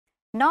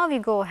Now we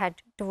go ahead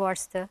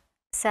towards the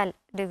cell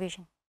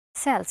division.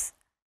 Cells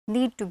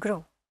need to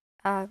grow.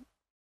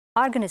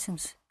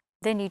 Organisms,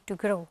 they need to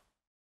grow.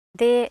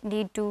 They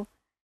need to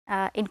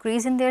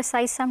increase in their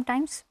size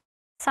sometimes.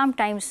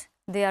 Sometimes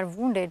they are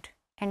wounded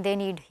and they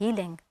need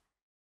healing.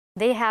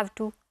 They have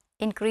to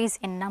increase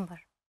in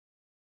number.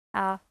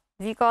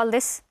 We call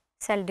this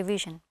cell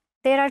division.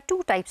 There are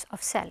two types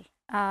of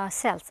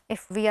cells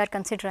if we are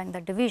considering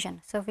the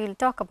division. So we will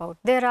talk about,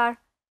 there are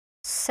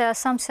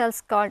some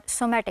cells called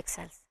somatic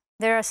cells.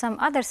 There are some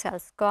other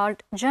cells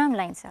called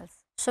germline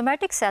cells.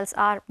 Somatic cells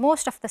are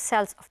most of the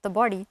cells of the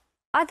body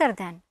other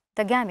than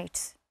the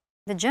gametes.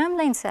 The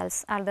germline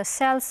cells are the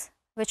cells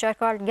which are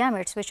called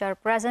gametes, which are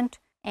present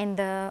in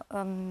the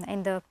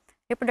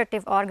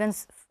reproductive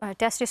organs,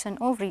 testis and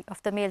ovary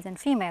of the males and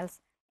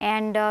females,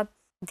 and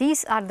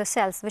these are the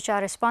cells which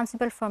are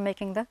responsible for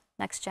making the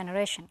next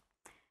generation.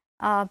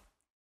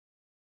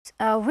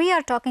 We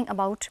are talking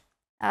about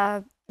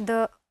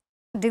the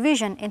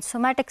division in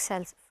somatic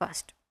cells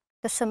first.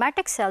 The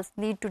somatic cells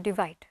need to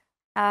divide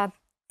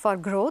for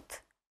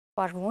growth,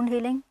 for wound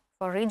healing,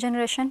 for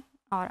regeneration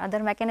or other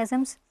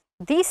mechanisms.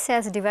 These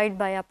cells divide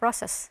by a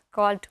process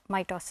called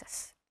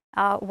mitosis,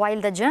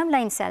 while the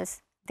germline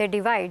cells, they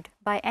divide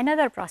by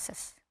another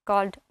process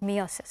called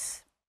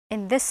meiosis.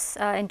 In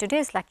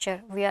today's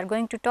lecture, we are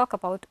going to talk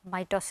about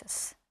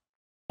mitosis.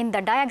 In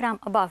the diagram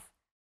above,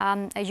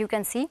 you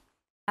can see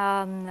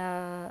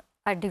a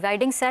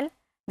dividing cell.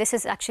 This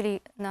is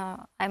actually,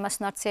 I must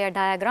not say a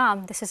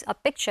diagram, this is a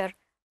picture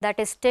that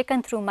is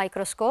taken through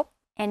microscope,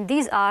 and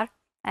these are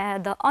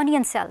the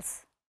onion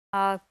cells,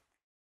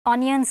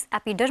 onions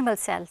epidermal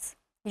cells.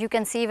 You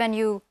can see when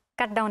you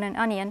cut down an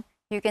onion,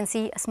 you can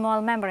see a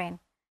small membrane.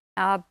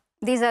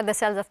 These are the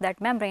cells of that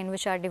membrane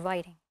which are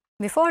dividing.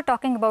 Before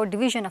talking about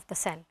division of the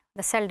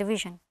cell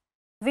division,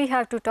 we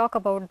have to talk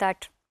about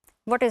that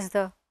what is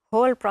the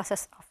whole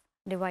process of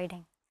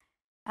dividing.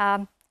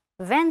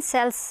 When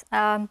cells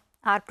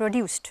are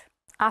produced,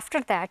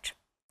 after that,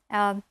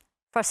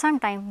 for some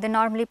time, they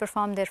normally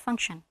perform their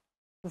function.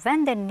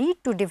 When they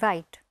need to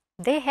divide,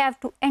 they have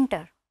to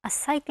enter a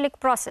cyclic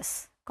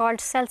process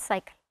called cell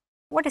cycle.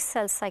 What is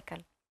cell cycle?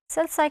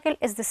 Cell cycle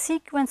is the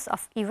sequence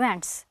of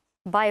events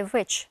by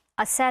which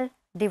a cell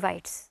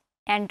divides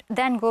and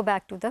then go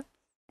back to the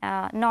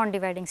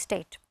non-dividing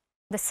state.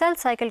 The cell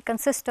cycle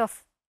consists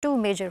of two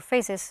major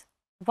phases.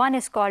 One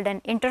is called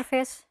an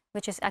interphase,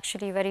 which is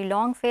actually a very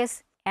long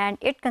phase, and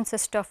it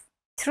consists of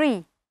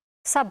three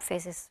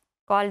subphases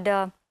called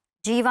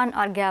G1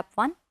 or gap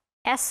 1,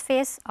 S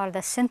phase or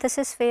the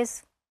synthesis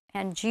phase,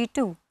 and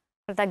G2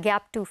 or the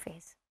gap 2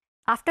 phase.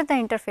 After the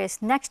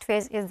interphase, next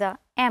phase is the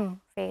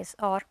M phase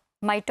or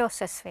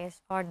mitosis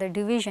phase or the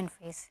division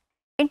phase.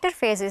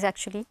 Interphase is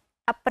actually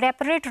a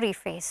preparatory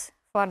phase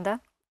for the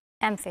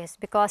M phase,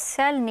 because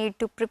cell need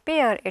to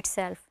prepare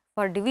itself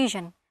for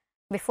division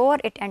before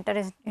it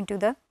enters into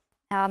the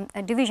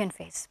division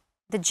phase.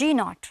 The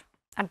G0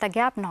 or the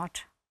gap 0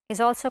 is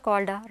also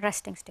called a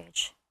resting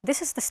stage.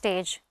 This is the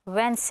stage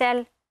when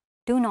cell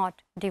do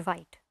not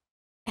divide.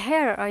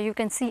 Here you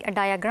can see a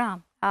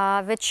diagram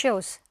which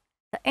shows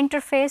the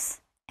interphase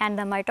and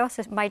the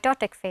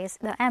mitotic phase,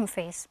 the M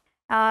phase.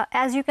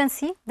 As you can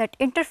see, that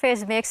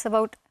interphase makes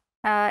about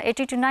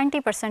 80 to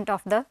 90%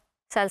 of the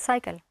cell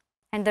cycle,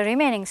 and the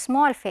remaining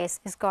small phase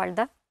is called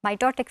the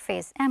mitotic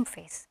phase, M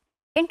phase.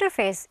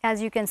 Interphase,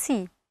 as you can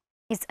see,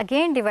 is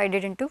again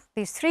divided into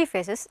these three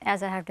phases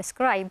as I have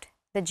described: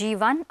 the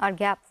G1 or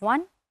gap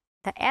 1,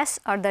 the S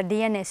or the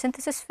DNA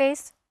synthesis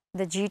phase,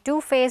 the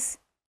G2 phase,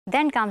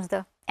 then comes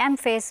the M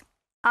phase.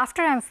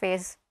 After M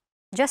phase,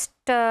 just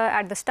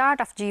at the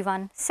start of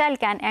G1, cell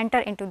can enter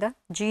into the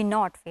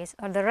G0 phase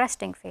or the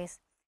resting phase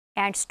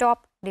and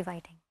stop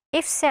dividing.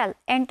 If cell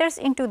enters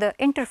into the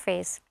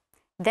interphase,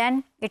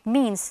 then it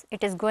means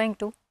it is going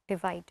to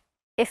divide.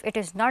 If it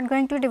is not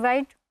going to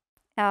divide,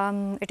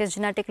 it is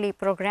genetically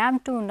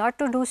programmed to not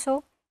to do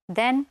so,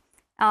 then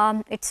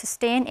it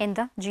sustains in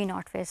the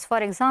G0 phase. For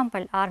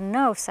example, our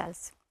nerve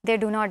cells, they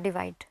do not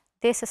divide.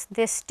 They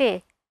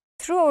stay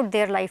throughout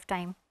their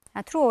lifetime,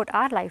 throughout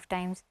our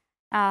lifetimes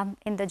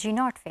in the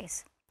G0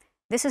 phase.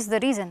 This is the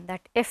reason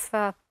that if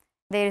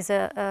there is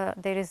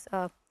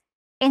a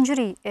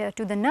injury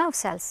to the nerve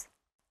cells,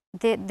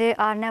 they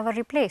are never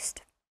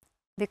replaced,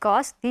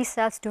 because these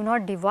cells do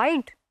not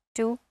divide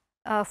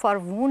for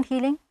wound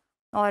healing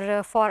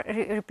or for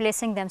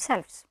replacing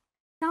themselves.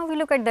 Now we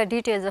look at the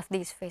details of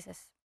these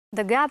phases.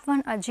 The gap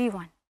 1 or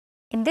G1.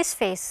 In this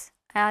phase,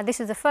 this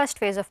is the first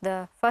phase of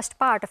the first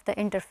part of the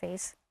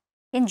interphase.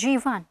 In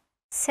G1,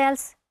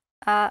 cells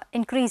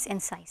increase in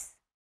size,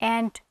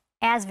 and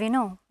as we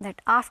know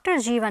that after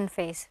G1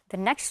 phase, the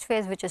next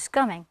phase which is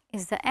coming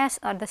is the S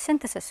or the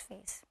synthesis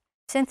phase.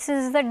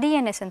 Synthesis is the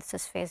DNA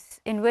synthesis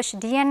phase, in which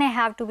DNA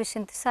have to be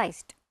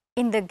synthesized.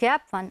 In the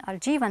gap 1 or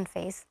G1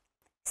 phase,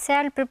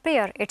 cell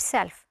prepare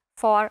itself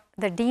for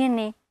the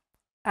DNA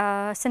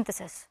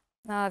synthesis.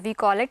 We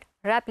call it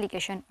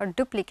replication or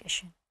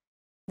duplication.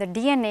 The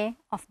DNA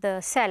of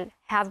the cell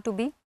have to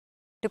be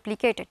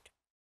duplicated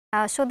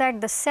so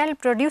that the cell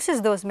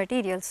produces those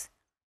materials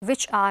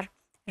which are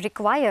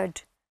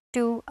required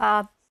to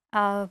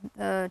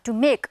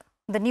make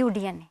the new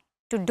DNA,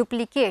 to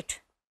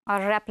duplicate or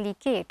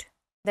replicate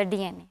the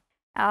DNA.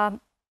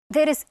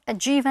 There is a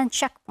G1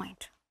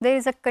 checkpoint. There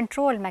is a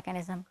control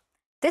mechanism.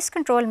 This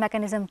control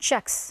mechanism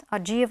checks, or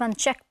G1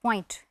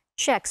 checkpoint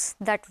checks,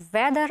 that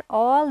whether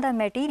all the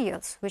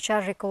materials which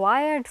are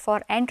required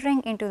for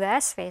entering into the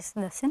S phase,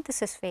 the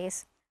synthesis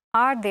phase,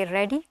 are they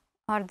ready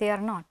or they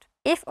are not.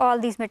 If all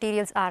these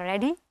materials are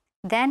ready,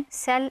 then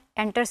cell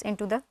enters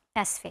into the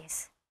S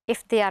phase.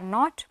 If they are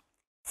not,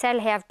 cell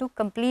have to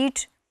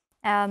complete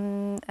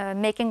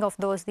making of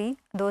those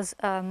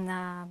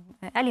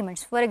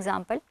elements. For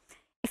example,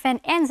 if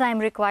an enzyme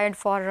required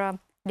for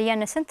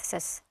DNA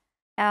synthesis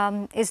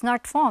is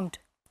not formed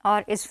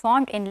or is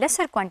formed in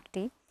lesser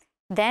quantity,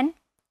 then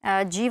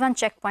G1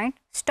 checkpoint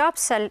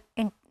stops cell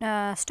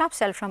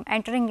from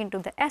entering into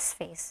the S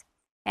phase,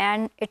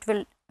 and it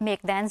will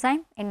make the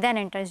enzyme and then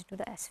enters into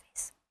the S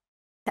phase.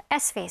 The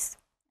S phase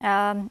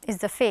is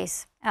the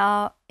phase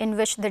in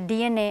which the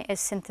DNA is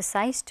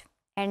synthesized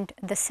and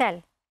the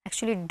cell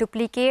actually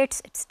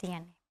duplicates its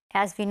DNA.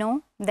 As we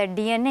know that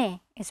DNA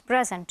is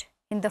present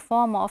in the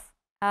form of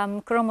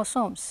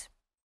chromosomes,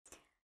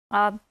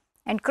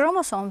 and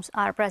chromosomes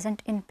are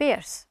present in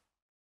pairs.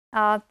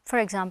 For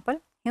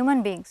example,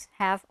 human beings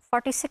have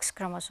 46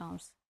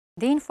 chromosomes.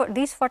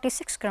 These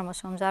 46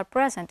 chromosomes are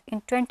present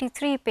in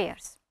 23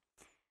 pairs.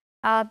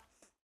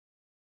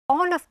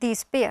 All of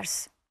these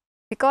pairs,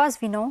 because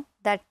we know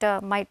that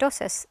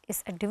mitosis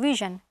is a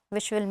division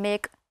which will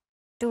make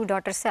two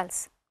daughter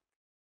cells,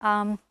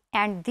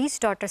 and these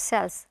daughter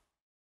cells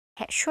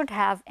should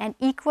have an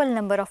equal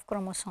number of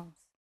chromosomes.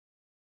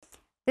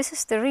 This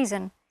is the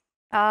reason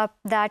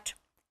that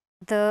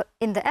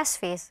in the S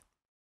phase,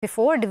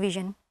 before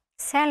division,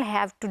 cell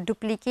have to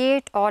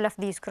duplicate all of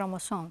these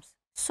chromosomes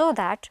so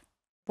that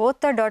both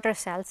the daughter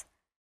cells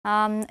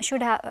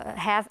should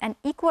have an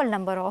equal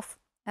number of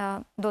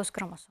those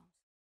chromosomes.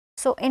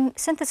 So in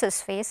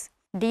synthesis phase,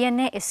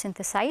 DNA is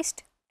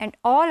synthesized and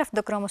all of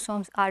the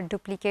chromosomes are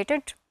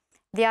duplicated.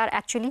 They are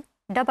actually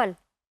double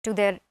to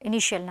their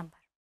initial number.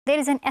 There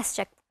is an S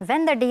check.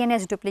 When the DNA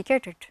is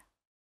duplicated,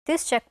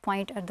 this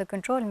checkpoint or the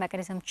control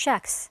mechanism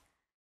checks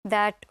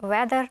that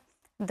whether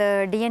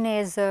the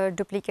DNA is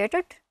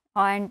duplicated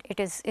and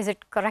is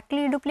it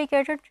correctly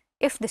duplicated.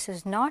 If this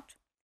is not,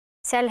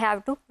 cell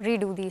have to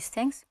redo these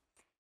things.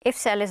 If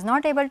cell is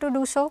not able to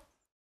do so,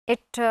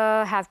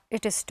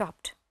 it is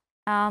stopped.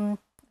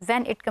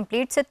 When it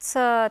completes its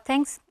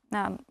things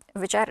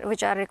which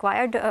are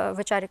required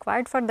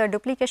for the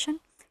duplication,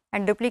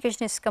 and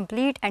duplication is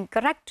complete and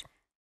correct,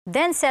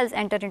 then cells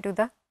enter into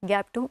the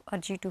gap 2 or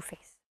G2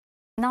 phase.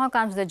 Now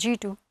comes the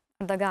G2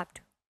 or the gap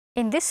 2.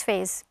 In this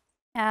phase,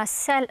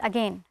 cell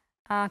again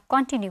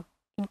continue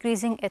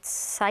increasing its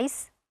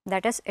size,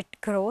 that is, it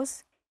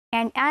grows.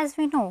 And as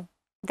we know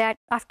that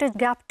after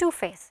gap 2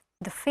 phase,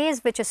 the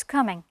phase which is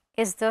coming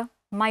is the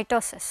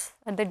mitosis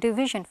or the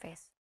division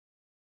phase.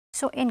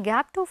 So in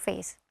gap 2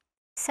 phase,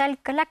 cell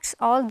collects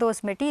all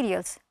those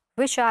materials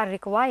which are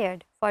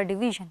required for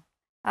division.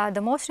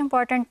 The most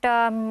important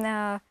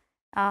element,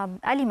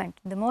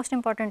 the most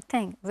important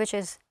thing which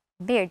is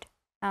made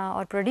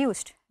or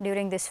produced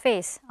during this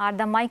phase are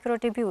the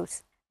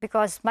microtubules,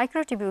 because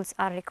microtubules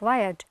are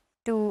required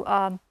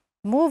to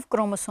move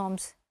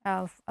chromosomes,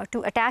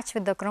 to attach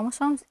with the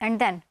chromosomes and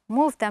then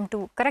move them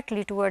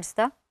correctly towards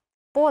the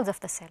poles of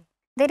the cell.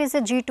 There is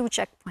a G2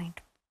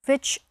 checkpoint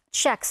which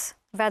checks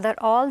whether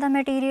all the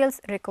materials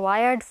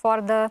required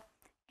for the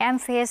M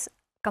phase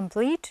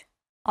complete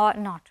or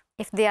not.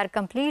 If they are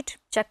complete,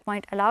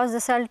 checkpoint allows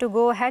the cell to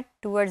go ahead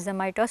towards the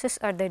mitosis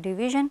or the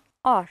division,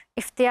 or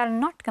if they are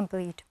not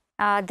complete,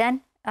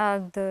 then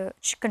the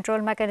control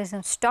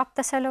mechanism stop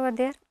the cell over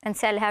there and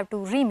cell have to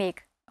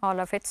remake all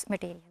of its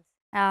materials.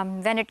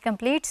 When it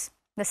completes,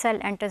 the cell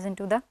enters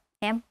into the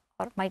M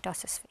or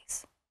mitosis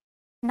phase.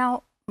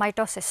 Now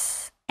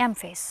mitosis, M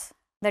phase,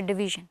 the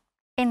division.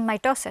 In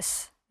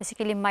mitosis,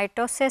 basically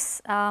mitosis,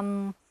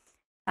 in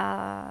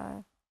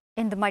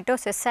the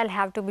mitosis, cell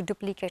have to be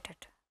duplicated.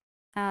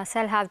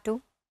 Cell have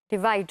to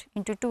divide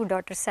into two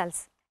daughter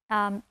cells.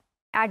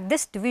 At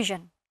this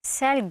division,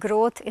 cell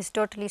growth is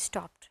totally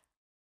stopped.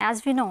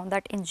 As we know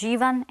that in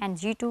G1 and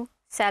G2,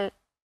 cell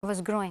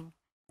was growing,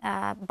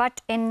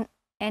 but in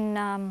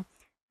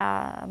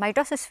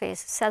mitosis phase,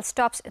 cell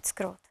stops its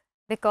growth,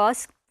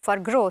 because for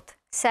growth,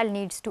 cell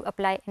needs to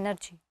apply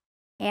energy,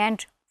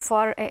 and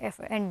for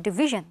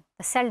division,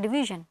 the cell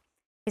division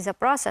is a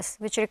process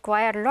which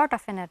requires a lot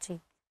of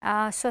energy.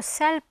 So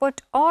cell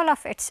put all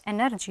of its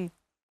energy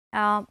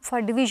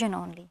for division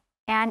only,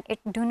 and it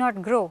do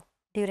not grow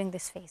during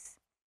this phase.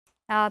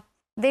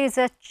 There is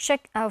a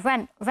check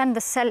when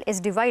the cell is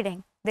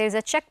dividing. There is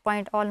a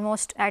checkpoint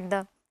almost at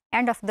the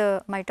end of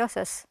the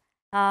mitosis,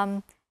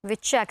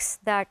 which checks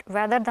that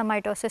whether the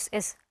mitosis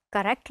is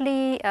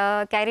correctly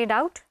carried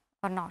out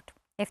or not.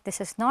 If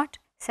this is not,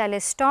 cell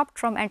is stopped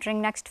from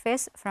entering next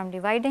phase, from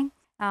dividing.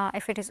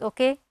 If it is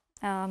okay,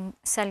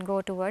 cell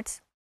go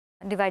towards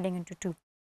dividing into two.